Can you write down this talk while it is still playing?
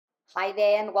Hi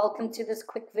there and welcome to this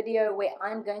quick video where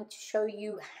I'm going to show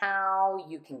you how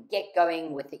you can get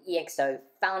going with the ExO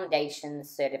Foundations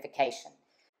Certification.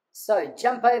 So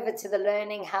jump over to the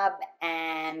Learning Hub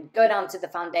and go down to the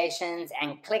Foundations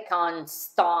and click on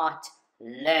Start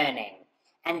Learning.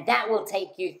 And that will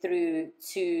take you through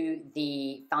to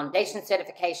the Foundation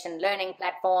Certification Learning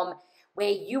Platform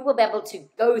where you will be able to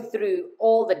go through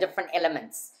all the different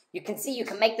elements. You can see you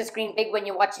can make the screen big when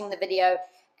you're watching the video,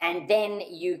 and then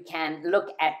you can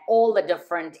look at all the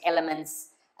different elements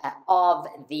of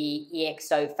the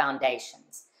ExO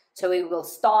Foundations. So we will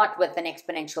start with an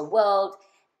exponential world,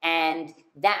 and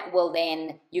that will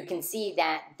then, you can see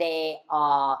that there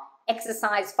are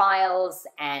exercise files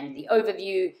and the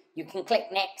overview. You can click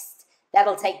next.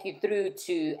 That'll take you through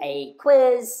to a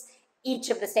quiz. Each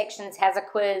of the sections has a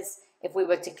quiz. If we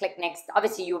were to click next,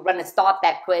 obviously you want to start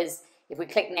that quiz. If we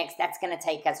click next, that's going to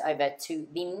take us over to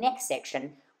the next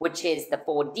section, which is the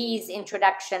 4Ds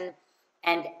introduction.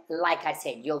 And like I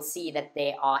said, you'll see that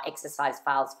there are exercise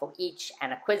files for each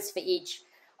and a quiz for each.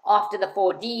 After the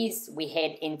 4Ds, we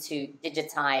head into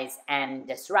digitize and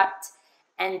disrupt.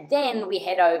 And then we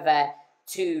head over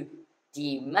to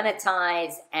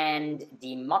demonetize and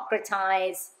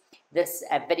democratize. This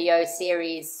video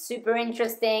series, super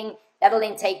interesting. That'll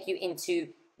then take you into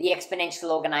the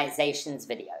exponential organizations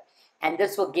video. And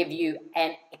this will give you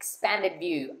an expanded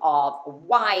view of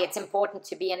why it's important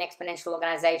to be an exponential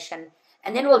organization.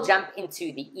 And then we'll jump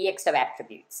into the ExO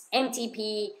attributes,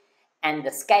 MTP and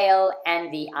the scale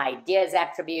and the ideas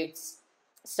attributes.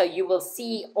 So you will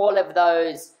see all of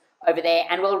those over there,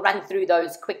 and we'll run through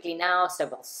those quickly now. So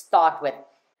we'll start with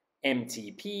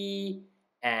MTP,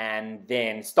 and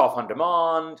then staff on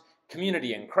demand,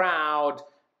 community and crowd,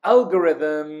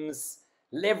 algorithms,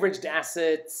 leveraged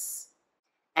assets,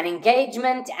 and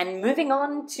engagement, and moving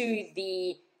on to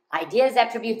the ideas,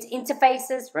 attributes,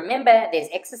 interfaces. Remember, there's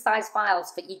exercise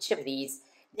files for each of these.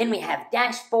 Then we have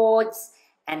dashboards,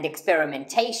 and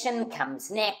experimentation comes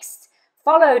next,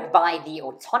 followed by the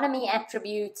autonomy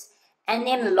attributes, and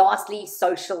then lastly,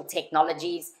 social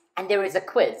technologies, and there is a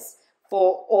quiz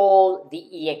for all the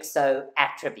ExO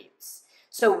attributes.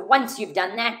 So once you've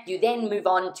done that, you then move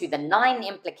on to the 9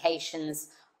 implications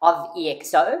of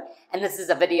ExO, and this is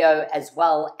a video as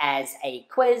well as a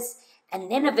quiz,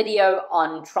 and then a video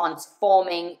on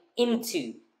transforming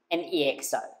into an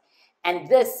ExO. And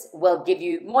this will give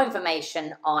you more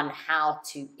information on how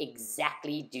to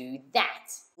exactly do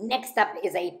that. Next up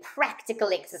is a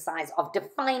practical exercise of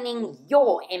defining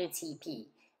your MTP.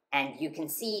 And you can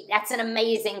see that's an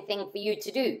amazing thing for you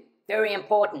to do. Very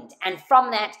important. And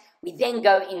from that, we then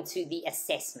go into the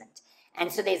assessment. And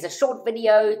so there's a short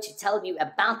video to tell you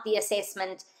about the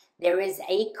assessment. There is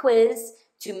a quiz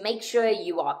to make sure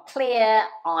you are clear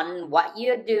on what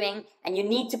you're doing, and you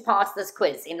need to pass this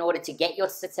quiz in order to get your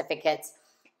certificates.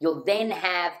 You'll then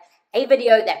have a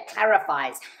video that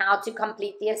clarifies how to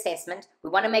complete the assessment. We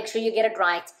want to make sure you get it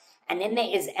right. And then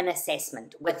there is an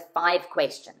assessment with 5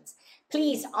 questions.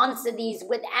 Please answer these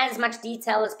with as much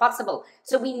detail as possible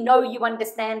so we know you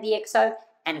understand the ExO.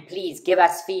 And please give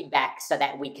us feedback so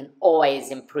that we can always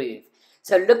improve.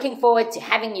 So looking forward to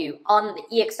having you on the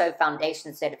ExO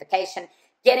Foundation Certification,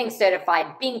 getting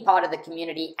certified, being part of the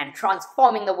community, and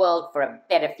transforming the world for a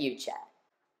better future.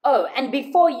 Oh, and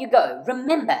before you go,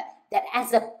 remember that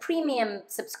as a premium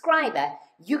subscriber,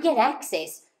 you get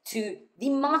access to the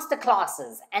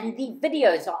masterclasses and the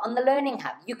videos are on the Learning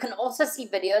Hub. You can also see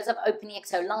videos of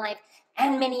OpenExO Live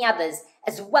and many others,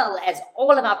 as well as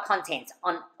all of our content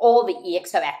on all the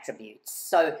ExO attributes.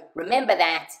 So remember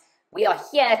that we are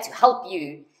here to help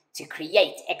you to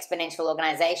create exponential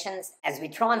organizations as we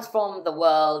transform the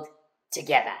world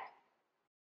together.